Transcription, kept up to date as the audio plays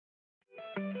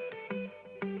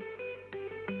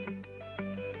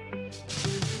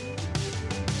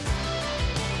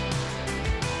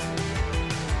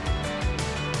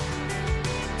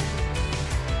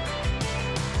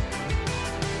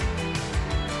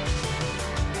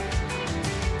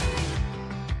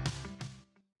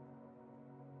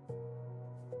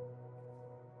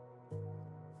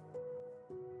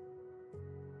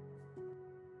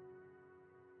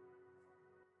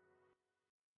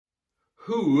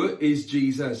Who is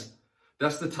Jesus?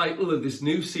 That's the title of this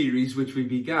new series which we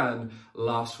began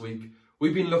last week.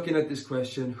 We've been looking at this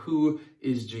question, who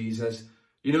is Jesus?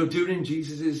 You know, during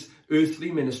Jesus'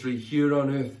 earthly ministry here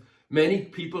on earth, many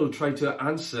people tried to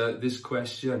answer this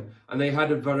question, and they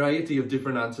had a variety of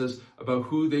different answers about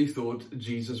who they thought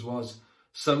Jesus was.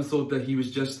 Some thought that he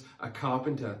was just a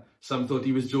carpenter. Some thought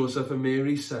he was Joseph and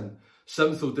Mary's son.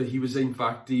 Some thought that he was in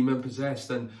fact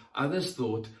demon-possessed, and others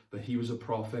thought that he was a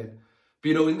prophet. But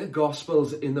you know, in the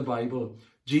Gospels, in the Bible,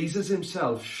 Jesus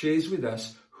himself shares with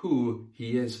us who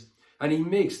he is. And he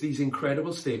makes these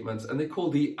incredible statements, and they're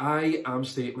called the I am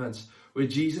statements, where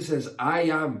Jesus says, I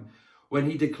am. When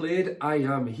he declared I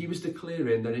am, he was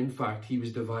declaring that in fact he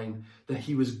was divine, that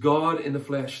he was God in the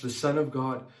flesh, the Son of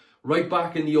God. Right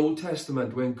back in the Old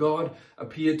Testament, when God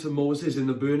appeared to Moses in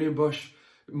the burning bush,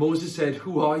 Moses said,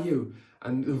 who are you?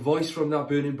 And the voice from that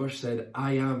burning bush said,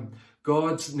 I am.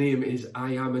 God's name is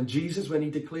I am. And Jesus, when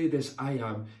he declared this I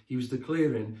am, he was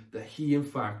declaring that he in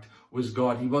fact was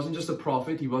God. He wasn't just a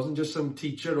prophet, he wasn't just some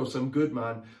teacher or some good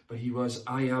man, but he was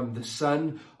I am, the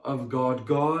Son of God,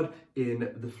 God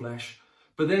in the flesh.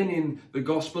 But then in the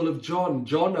Gospel of John,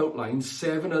 John outlines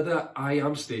 7 other I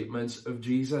am statements of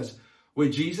Jesus, where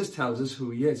Jesus tells us who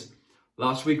he is.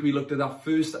 Last week we looked at that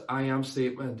first I am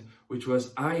statement, which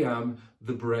was I am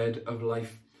the bread of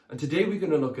life. And today we're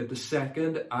going to look at the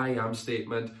second I am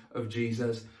statement of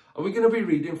Jesus. And we're going to be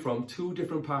reading from 2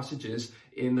 different passages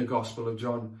in the Gospel of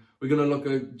John. We're going to look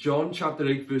at John chapter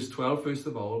 8 verse 12 first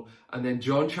of all, and then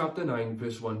John chapter 9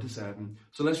 verse 1 to 7.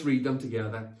 So let's read them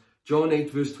together. John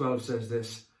 8 verse 12 says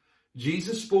this,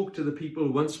 Jesus spoke to the people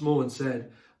once more and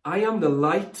said, I am the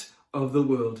light of the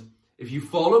world. If you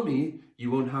follow me,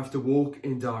 you won't have to walk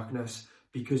in darkness,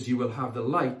 because you will have the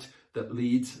light that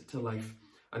leads to life.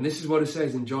 And this is what it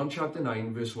says in John chapter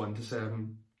 9, verse 1 to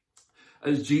 7.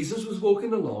 As Jesus was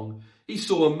walking along, he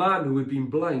saw a man who had been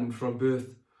blind from birth.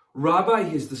 Rabbi,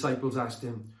 his disciples asked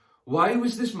him, why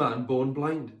was this man born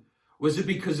blind? Was it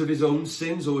because of his own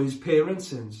sins or his parents'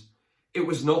 sins? It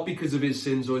was not because of his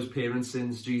sins or his parents'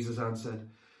 sins, Jesus answered.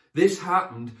 This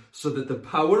happened so that the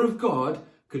power of God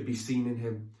could be seen in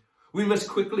him. We must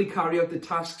quickly carry out the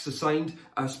tasks assigned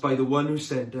us by the one who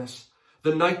sent us.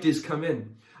 The night is come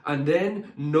in, and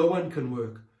then no one can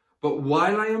work. But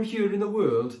while I am here in the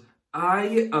world,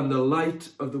 I am the light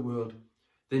of the world.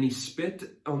 Then he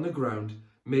spit on the ground,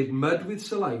 made mud with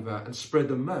saliva, and spread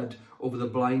the mud over the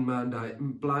blind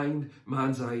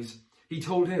man's eyes. He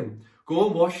told him, go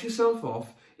and wash yourself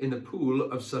off in the pool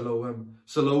of Siloam.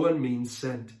 Siloam means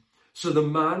sent. So the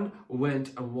man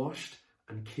went and washed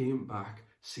and came back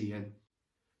seeing.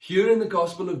 Here in the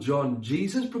Gospel of John,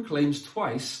 Jesus proclaims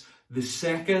twice the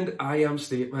second I am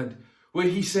statement, where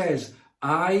he says,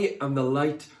 I am the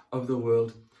light of the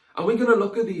world. And we're going to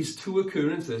look at these 2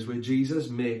 occurrences where Jesus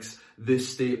makes this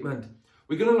statement.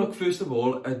 We're going to look first of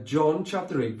all at John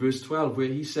chapter 8 verse 12, where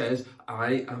he says,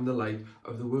 I am the light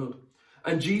of the world.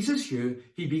 And Jesus here,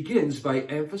 he begins by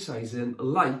emphasizing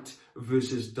light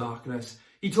versus darkness.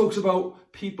 He talks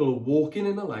about people walking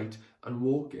in the light and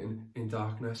walking in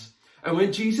darkness. And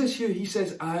when Jesus here, he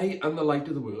says, I am the light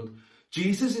of the world,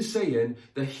 Jesus is saying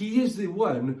that he is the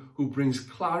one who brings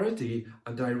clarity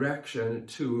and direction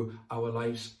to our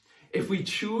lives. If we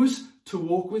choose to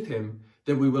walk with him,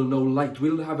 then we will know light.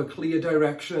 We'll have a clear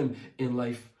direction in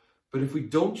life. But if we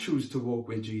don't choose to walk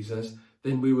with Jesus,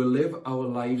 then we will live our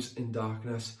lives in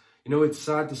darkness. You know, it's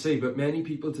sad to say, but many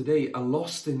people today are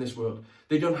lost in this world.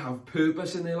 They don't have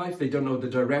purpose in their life. They don't know the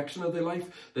direction of their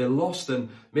life. They're lost. And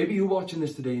maybe you're watching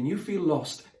this today and you feel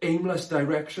lost, aimless,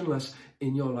 directionless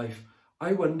in your life.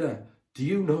 I wonder, do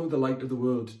you know the light of the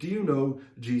world? Do you know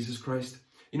Jesus Christ?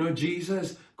 You know,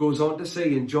 Jesus goes on to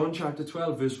say in John chapter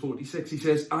 12, verse 46, he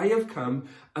says, I have come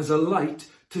as a light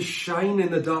to shine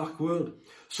in the dark world,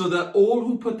 so that all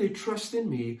who put their trust in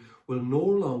me will no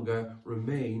longer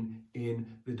remain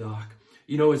in the dark.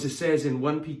 You know, as it says in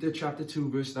 1 Peter chapter 2,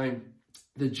 verse 9,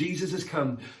 that Jesus has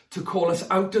come to call us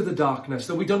out of the darkness,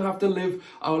 that we don't have to live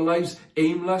our lives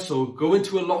aimless or go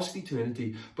into a lost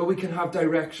eternity, but we can have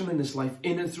direction in this life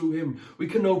in and through him. We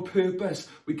can know purpose.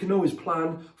 We can know his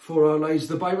plan for our lives.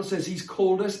 The Bible says he's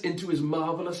called us into his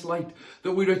marvelous light,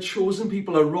 that we're a chosen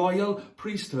people, a royal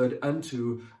priesthood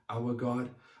unto our God.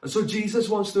 And so Jesus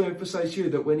wants to emphasize here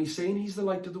that when he's saying he's the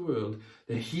light of the world,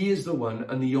 that he is the one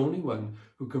and the only one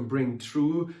who can bring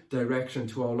true direction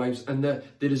to our lives, and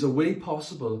that there is a way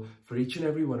possible for each and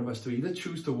every one of us to either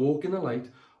choose to walk in the light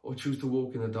or choose to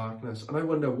walk in the darkness. And I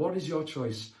wonder, what is your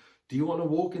choice? Do you want to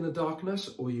walk in the darkness,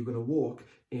 or are you going to walk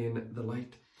in the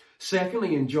light?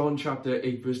 Secondly, in John chapter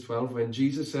 8 verse 12, when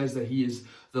Jesus says that he is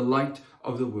the light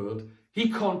of the world, he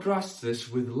contrasts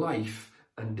this with life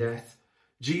and death.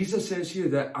 Jesus says here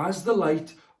that as the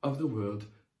light of the world,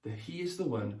 that he is the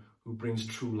one who brings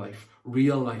true life,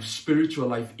 real life, spiritual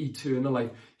life, eternal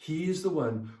life. He is the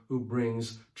one who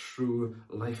brings true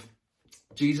life.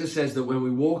 Jesus says that when we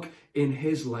walk in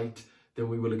his light, then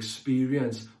we will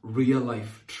experience real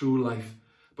life, true life.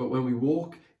 But when we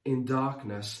walk in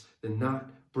darkness, then that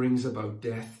brings about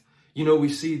death. You know, we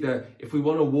see that if we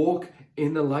want to walk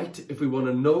in the light, if we want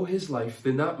to know his life,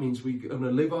 then that means we're going to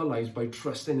live our lives by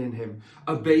trusting in him,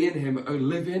 obeying him,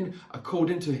 living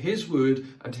according to his word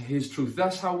and to his truth.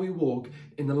 That's how we walk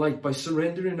in the light, by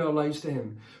surrendering our lives to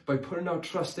him, by putting our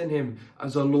trust in him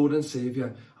as our Lord and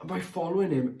Savior, and by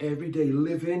following him every day,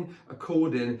 living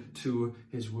according to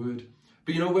his word.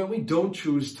 But you know, when we don't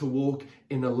choose to walk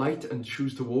in the light and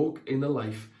choose to walk in the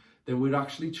life, then we're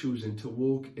actually choosing to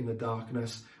walk in the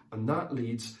darkness, and that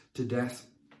leads to death.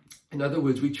 In other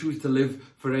words, we choose to live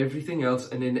for everything else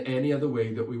and in any other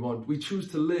way that we want. We choose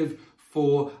to live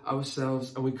for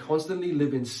ourselves, and we constantly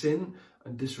live in sin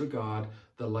and disregard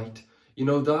the light. You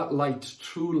know, that light,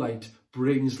 true light,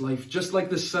 brings life. Just like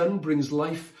the sun brings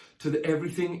life to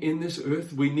everything in this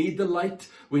earth, we need the light,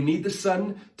 we need the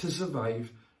sun to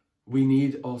survive. We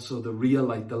need also the real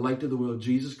light, the light of the world,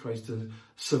 Jesus Christ, to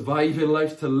survive in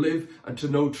life, to live and to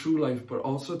know true life, but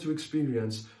also to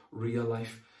experience real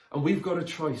life. And we've got a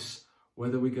choice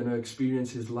whether we're going to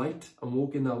experience his light and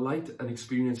walk in that light and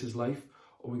experience his life,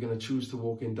 or we're going to choose to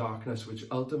walk in darkness, which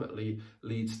ultimately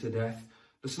leads to death.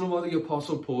 Listen to what the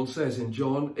Apostle Paul says in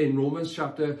Romans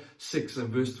chapter 6 and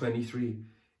verse 23.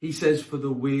 He says, "For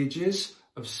the wages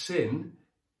of sin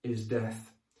is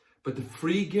death, but the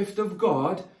free gift of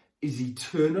God is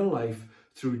eternal life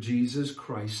through Jesus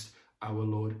Christ our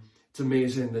Lord." It's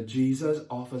amazing that Jesus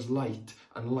offers light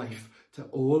and life to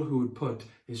all who would put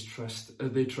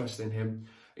their trust in him.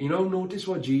 You know, notice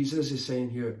what Jesus is saying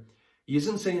here. He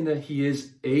isn't saying that he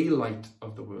is a light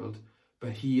of the world,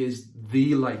 but he is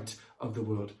the light of the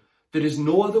world. There is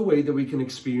no other way that we can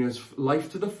experience life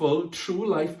to the full, true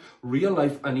life, real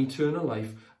life, and eternal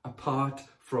life apart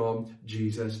from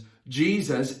Jesus.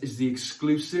 Jesus is the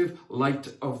exclusive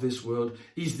light of this world.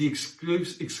 He's the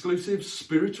exclusive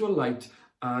spiritual light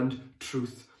and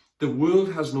truth. The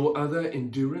world has no other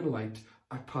enduring light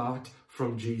apart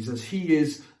from Jesus. He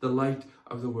is the light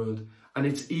of the world. And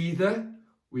it's either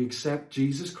we accept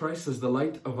Jesus Christ as the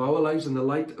light of our lives and the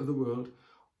light of the world,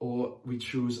 or we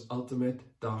choose ultimate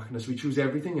darkness. We choose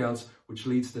everything else, which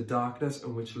leads to darkness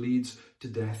and which leads to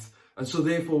death. And so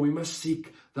therefore we must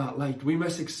seek that light. We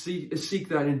must seek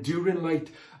that enduring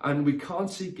light, and we can't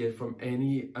seek it from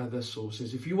any other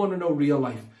sources. If you want to know real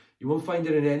life, you won't find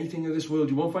it in anything of this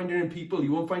world. You won't find it in people.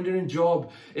 You won't find it in a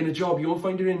job. You won't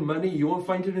find it in money. You won't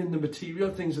find it in the material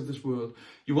things of this world.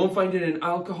 You won't find it in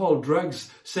alcohol,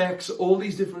 drugs, sex, all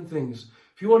these different things.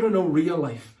 If you want to know real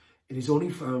life, it is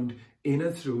only found in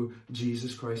and through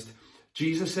Jesus Christ.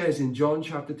 Jesus says in John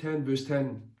chapter 10, verse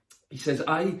 10, he says,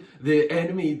 the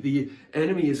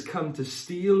enemy has come to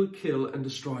steal, kill, and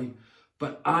destroy,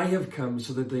 but I have come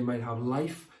so that they might have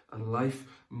life and life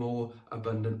more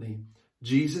abundantly.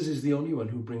 Jesus is the only one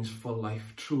who brings full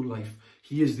life, true life.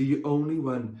 He is the only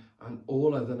one, and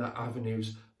all other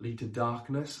avenues lead to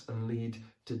darkness and lead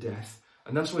to death.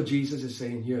 And that's what Jesus is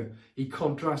saying here. He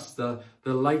contrasts the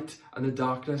light and the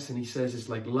darkness, and he says it's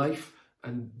like life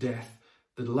and death.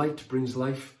 The light brings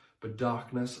life, but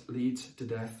darkness leads to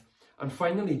death. And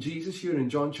finally, Jesus here in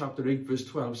John chapter 8, verse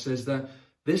 12 says that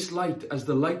this light, as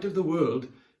the light of the world,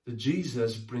 that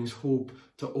Jesus brings hope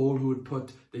to all who would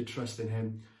put their trust in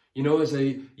him. You know, as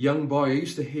a young boy, I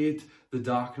used to hate the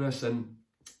darkness, and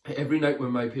every night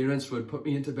when my parents would put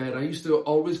me into bed, I used to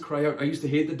always cry out. I used to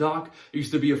hate the dark. I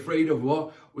used to be afraid of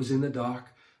what was in the dark.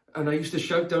 And I used to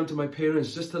shout down to my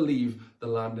parents just to leave the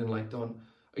landing light on.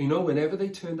 You know, whenever they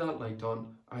turned that light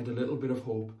on, I had a little bit of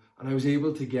hope, and I was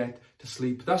able to get to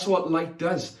sleep. That's what light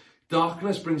does.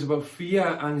 Darkness brings about fear,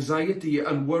 anxiety,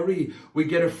 and worry. We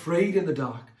get afraid in the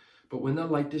dark. But when the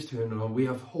light is turned on, we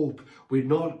have hope. We're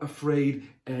not afraid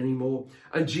anymore.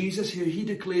 And Jesus here, he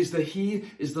declares that he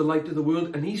is the light of the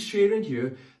world. And he's sharing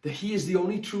here that he is the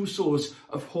only true source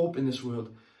of hope in this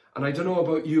world. And I don't know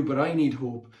about you, but I need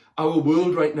hope. Our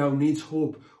world right now needs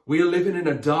hope. We are living in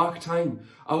a dark time.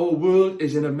 Our world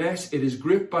is in a mess. It is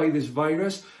gripped by this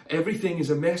virus. Everything is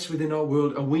a mess within our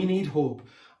world, and we need hope.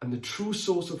 And the true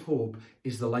source of hope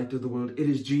is the light of the world. It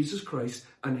is Jesus Christ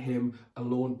and him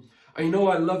alone. I know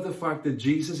I love the fact that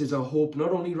Jesus is our hope, not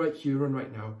only right here and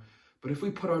right now, but if we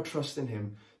put our trust in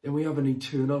him, then we have an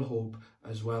eternal hope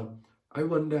as well. I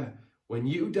wonder, when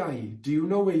you die, do you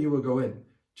know where you are going?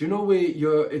 Do you know where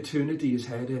your eternity is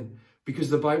heading? Because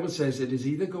the Bible says it is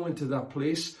either going to that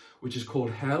place which is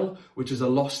called hell, which is a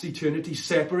lost eternity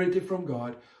separated from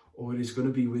God, or it is going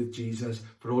to be with Jesus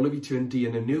for all of eternity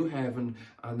in a new heaven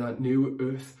and that new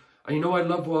earth. And you know, I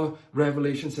love what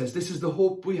Revelation says. This is the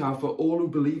hope we have for all who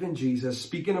believe in Jesus,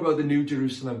 speaking about the new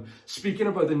Jerusalem, speaking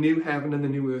about the new heaven and the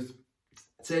new earth.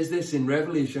 It says this in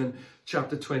Revelation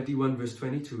chapter 21, verse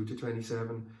 22 to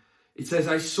 27. It says,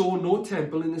 I saw no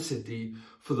temple in the city,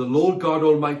 for the Lord God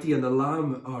Almighty and the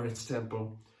Lamb are its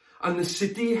temple. And the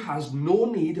city has no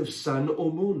need of sun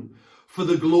or moon, for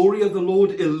the glory of the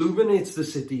Lord illuminates the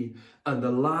city, and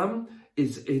the Lamb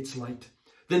is its light.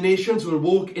 The nations will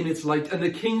walk in its light, and the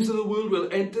kings of the world will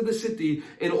enter the city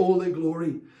in all their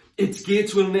glory. Its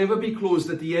gates will never be closed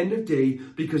at the end of day,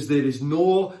 because there is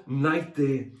no night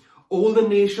there. All the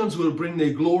nations will bring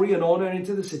their glory and honor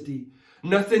into the city.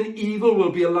 Nothing evil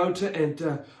will be allowed to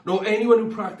enter, nor anyone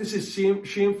who practices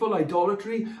shameful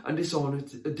idolatry and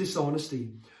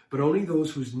dishonesty, but only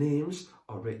those whose names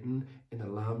are written in the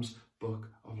Lamb's book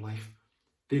of life.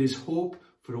 There is hope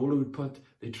for all who would put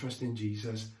their trust in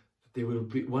Jesus. There will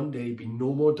be one day be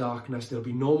no more darkness, there'll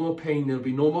be no more pain, there'll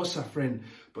be no more suffering,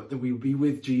 but that we'll be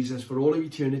with Jesus for all of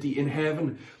eternity in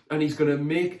heaven. And he's going to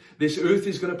make, this earth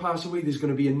is going to pass away, there's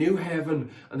going to be a new heaven,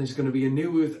 and there's going to be a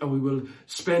new earth, and we will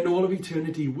spend all of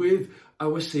eternity with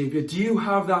our Saviour. Do you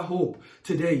have that hope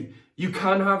today? You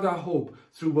can have that hope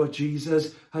through what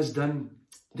Jesus has done.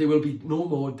 There will be no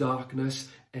more darkness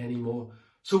anymore.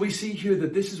 So we see here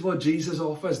that this is what Jesus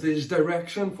offers. There is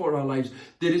direction for our lives.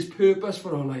 There is purpose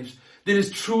for our lives. There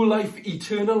is true life,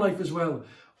 eternal life as well.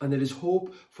 And there is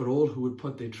hope for all who would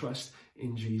put their trust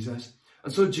in Jesus.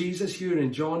 And so Jesus here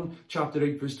in John chapter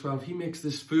 8 verse 12, he makes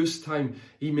this first time,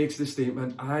 he makes this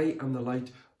statement, I am the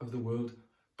light of the world.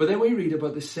 But then we read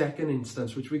about the second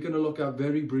instance, which we're going to look at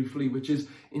very briefly, which is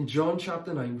in John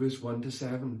chapter 9 verse 1 to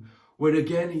 7. Where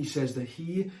again he says that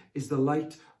he is the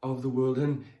light of the world.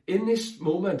 And in this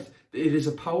moment, it is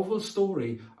a powerful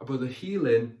story about the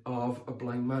healing of a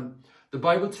blind man. The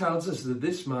Bible tells us that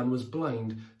this man was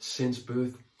blind since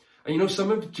birth. And you know,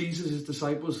 some of Jesus'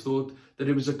 disciples thought that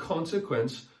it was a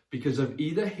consequence because of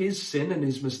either his sin and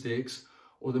his mistakes,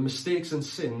 or the mistakes and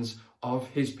sins of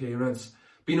his parents.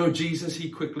 But you know, Jesus, he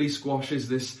quickly squashes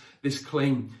this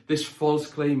claim, this false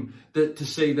claim, that to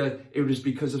say that it was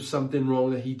because of something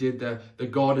wrong that he did,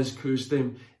 that God has cursed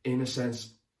him in a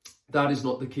sense. That is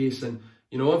not the case. And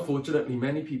you know, unfortunately,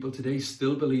 many people today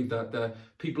still believe that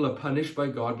people are punished by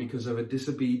God because of a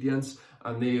disobedience,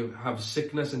 and they have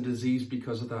sickness and disease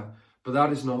because of that. But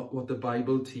that is not what the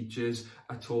Bible teaches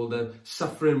at all. That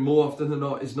suffering more often than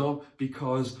not is not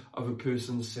because of a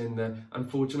person's sin. That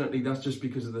unfortunately, that's just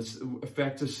because of the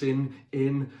effect of sin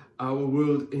in our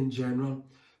world in general.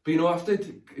 But you know, after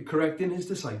correcting his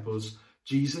disciples,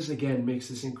 Jesus again makes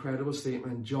this incredible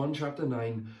statement. John chapter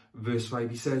 9 verse 5,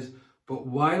 he says, but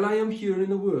while I am here in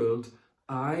the world,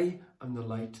 I am the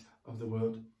light of the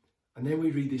world. And then we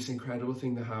read this incredible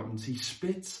thing that happens. He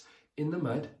spits in the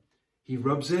mud, he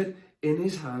rubs it in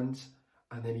his hands,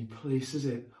 and then he places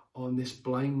it on this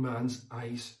blind man's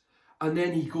eyes. And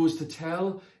then he tells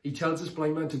this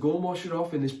blind man to go and wash it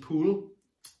off in this pool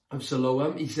of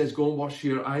Siloam. He says, go and wash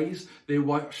your eyes. They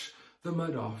wash the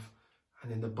mud off.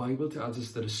 And then the Bible tells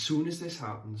us that as soon as this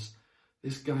happens,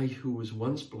 this guy who was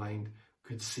once blind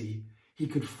could see. He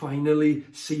could finally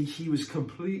see. He was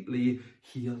completely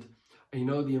healed. And you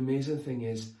know, the amazing thing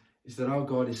is that our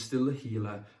God is still a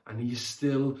healer, and he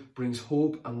still brings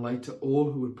hope and light to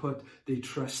all who would put their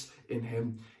trust in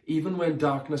him. Even when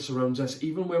darkness surrounds us,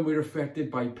 even when we're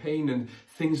affected by pain and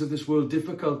things of this world,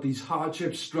 difficulties,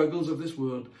 hardships, struggles of this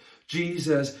world,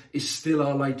 Jesus is still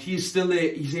our light. He is still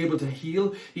there. He's able to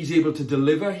heal. He's able to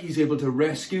deliver. He's able to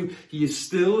rescue. He is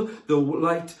still the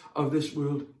light of this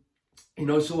world. You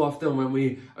know, so often when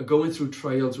we are going through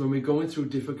trials, when we're going through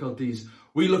difficulties,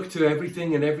 we look to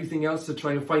everything and everything else to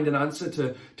try and find an answer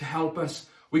to help us.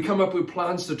 We come up with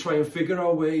plans to try and figure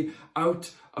our way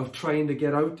out of trying to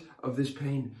get out of this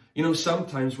pain. You know,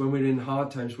 sometimes when we're in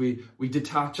hard times, we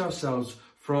detach ourselves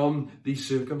from these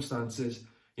circumstances.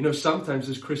 You know, sometimes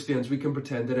as Christians, we can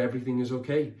pretend that everything is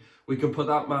okay. We can put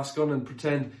that mask on and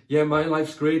pretend, yeah, my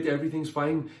life's great, everything's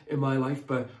fine in my life,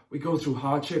 but we go through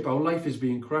hardship. Our life is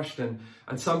being crushed, and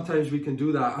sometimes we can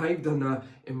do that. I've done that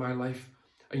in my life.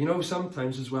 And you know,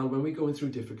 sometimes as well, when we're going through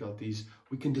difficulties,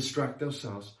 we can distract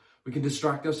ourselves. We can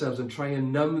distract ourselves and try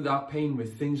and numb that pain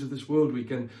with things of this world. We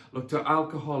can look to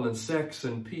alcohol and sex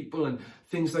and people and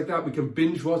things like that. We can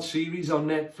binge watch series on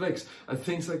Netflix and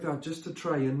things like that just to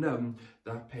try and numb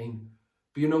that pain.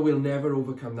 But you know, we'll never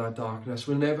overcome that darkness.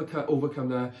 We'll never overcome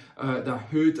that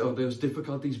hurt or those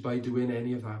difficulties by doing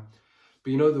any of that.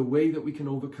 But you know, the way that we can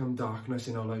overcome darkness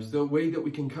in our lives, the way that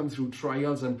we can come through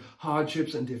trials and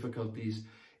hardships and difficulties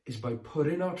is by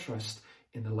putting our trust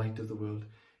in the light of the world.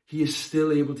 He is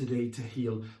still able today to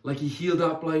heal. Like he healed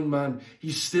that blind man,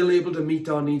 he's still able to meet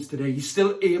our needs today. He's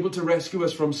still able to rescue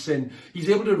us from sin. He's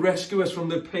able to rescue us from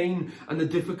the pain and the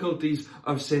difficulties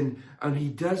of sin. And he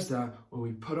does that when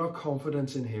we put our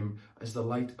confidence in him as the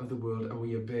light of the world and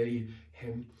we obey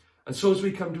him. And so as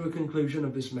we come to a conclusion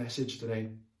of this message today,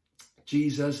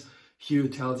 Jesus here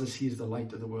tells us he is the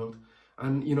light of the world.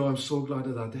 And, you know, I'm so glad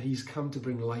of that he's come to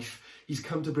bring life. He's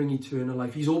come to bring eternal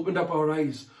life. He's opened up our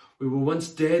eyes. We were once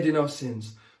dead in our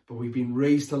sins, but we've been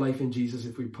raised to life in Jesus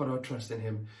if we put our trust in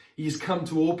him. He's come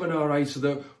to open our eyes so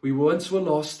that we once were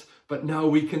lost, but now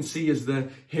we can see, as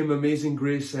the hymn Amazing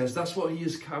Grace says. That's what he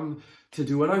has come to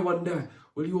do. And I wonder,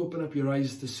 will you open up your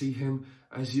eyes to see him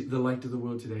as the light of the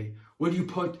world today? Will you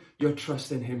put your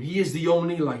trust in him? He is the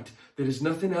only light. There is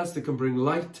nothing else that can bring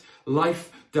light,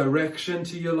 life, direction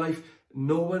to your life.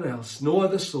 No one else, no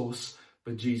other source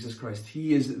but Jesus Christ.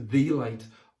 He is the light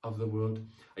of the world.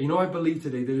 And you know, I believe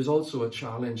today there is also a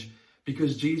challenge,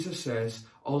 because Jesus says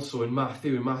also in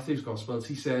Matthew's Gospels,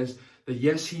 he says that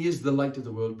yes, he is the light of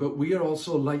the world, but we are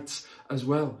also lights as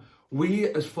well. We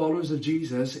as followers of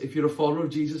Jesus, if you're a follower of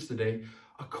Jesus today,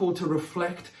 are called to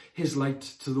reflect his light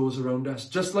to those around us.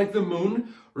 Just like the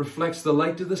moon reflects the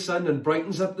light of the sun and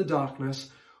brightens up the darkness,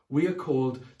 we are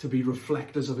called to be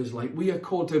reflectors of his light. We are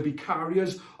called to be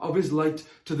carriers of his light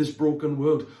to this broken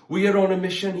world. We are on a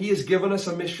mission. He has given us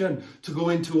a mission to go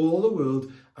into all the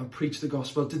world and preach the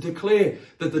gospel, to declare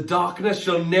that the darkness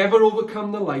shall never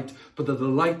overcome the light, but that the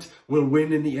light will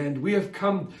win in the end. We have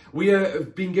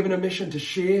been given a mission to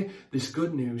share this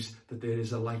good news that there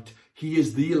is a light. He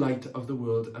is the light of the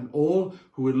world, and all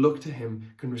who would look to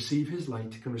him can receive his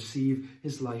light, can receive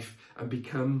his life, and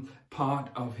become part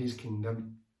of his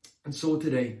kingdom. And so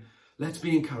today, let's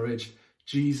be encouraged.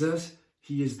 Jesus,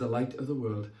 he is the light of the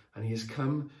world, and he has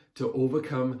come to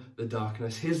overcome the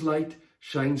darkness. His light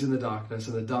shines in the darkness,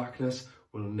 and the darkness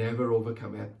will never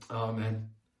overcome it. Amen.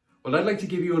 Well, I'd like to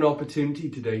give you an opportunity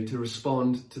today to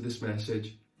respond to this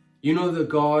message. You know that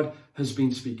God has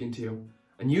been speaking to you,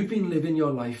 and you've been living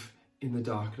your life in the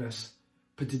darkness.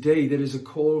 But today there is a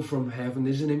call from heaven,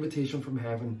 there's an invitation from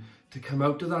heaven to come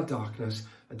out of that darkness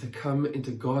and to come into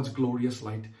God's glorious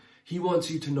light. He wants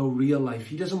you to know real life.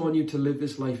 He doesn't want you to live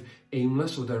this life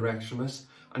aimless or directionless,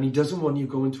 and he doesn't want you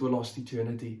going to a lost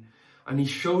eternity. And he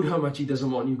showed how much he doesn't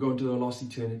want you going to a lost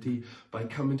eternity by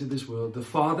coming to this world. The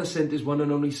Father sent his one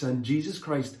and only Son, Jesus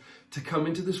Christ, to come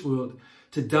into this world,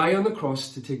 to die on the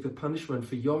cross, to take the punishment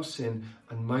for your sin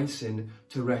and my sin,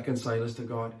 to reconcile us to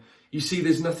God. You see,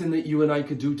 there's nothing that you and I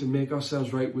could do to make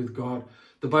ourselves right with God.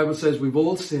 The Bible says we've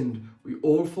all sinned. We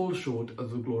all fall short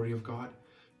of the glory of God.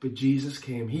 But Jesus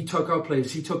came. He took our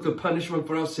place. He took the punishment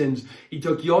for our sins. He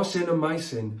took your sin and my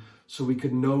sin so we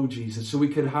could know Jesus, so we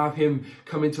could have him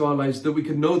come into our lives, that we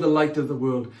could know the light of the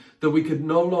world, that we could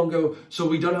no longer, so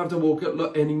we don't have to walk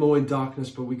anymore in darkness,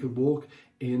 but we could walk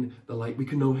in the light. We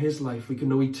can know his life. We can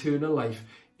know eternal life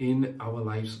in our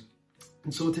lives.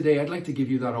 And so today I'd like to give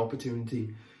you that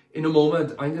opportunity. In a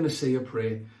moment, I'm going to say a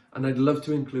prayer, and I'd love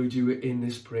to include you in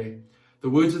this prayer. The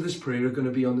words of this prayer are going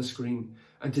to be on the screen.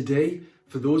 And today,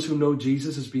 for those who know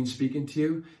Jesus has been speaking to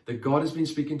you, that God has been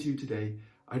speaking to you today,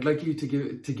 I'd like you to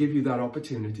give you that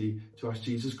opportunity to ask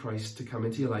Jesus Christ to come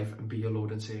into your life and be your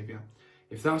Lord and Savior.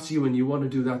 If that's you and you want to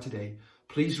do that today,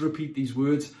 please repeat these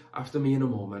words after me in a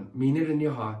moment. Mean it in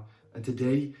your heart. And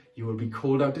today you will be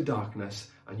called out of darkness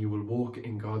and you will walk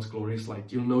in God's glorious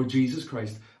light. You'll know Jesus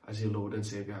Christ as your Lord and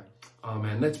Savior.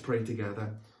 Amen. Let's pray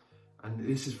together. And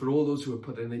this is for all those who have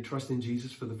put in their trust in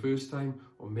Jesus for the first time,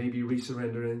 or maybe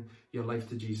resurrendering your life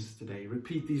to Jesus today.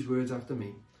 Repeat these words after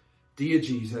me. Dear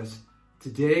Jesus,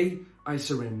 today I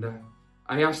surrender.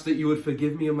 I ask that you would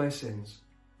forgive me of my sins.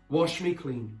 Wash me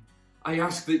clean. I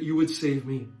ask that you would save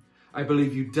me. I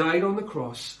believe you died on the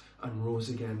cross and rose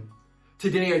again.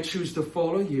 Today I choose to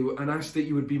follow you and ask that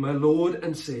you would be my Lord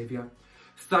and Saviour.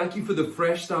 Thank you for the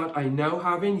fresh start I now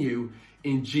have in you.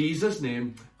 In Jesus'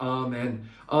 name, amen.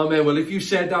 Amen. Well, if you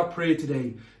said that prayer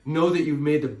today, know that you've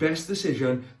made the best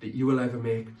decision that you will ever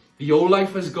make. The old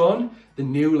life has gone, the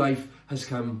new life has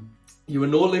come. You are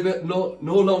no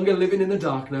longer living in the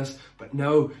darkness, but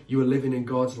now you are living in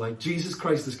God's light. Jesus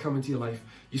Christ has come into your life.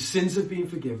 Your sins have been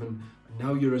forgiven. And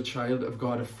now you're a child of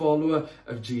God, a follower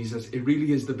of Jesus. It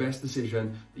really is the best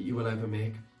decision that you will ever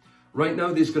make. Right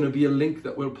now, there's going to be a link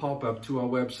that will pop up to our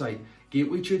website,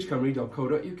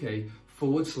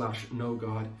 gatewaychurchcymru.co.uk/know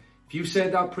God. If you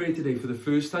said that prayer today for the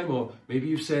first time, or maybe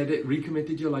you said it,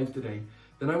 recommitted your life today,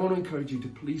 then I want to encourage you to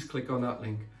please click on that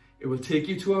link. It will take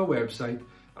you to our website,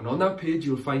 and on that page,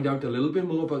 you'll find out a little bit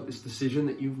more about this decision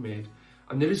that you've made.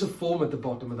 And there is a form at the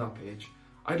bottom of that page.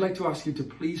 I'd like to ask you to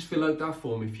please fill out that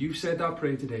form if you said that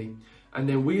prayer today. And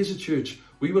then we as a church,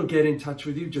 we will get in touch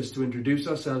with you just to introduce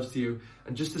ourselves to you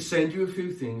and just to send you a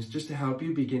few things just to help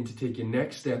you begin to take your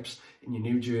next steps in your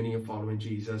new journey of following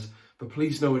Jesus. But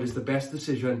please know it is the best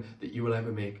decision that you will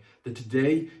ever make, that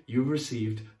today you've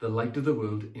received the light of the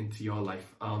world into your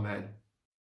life. Amen.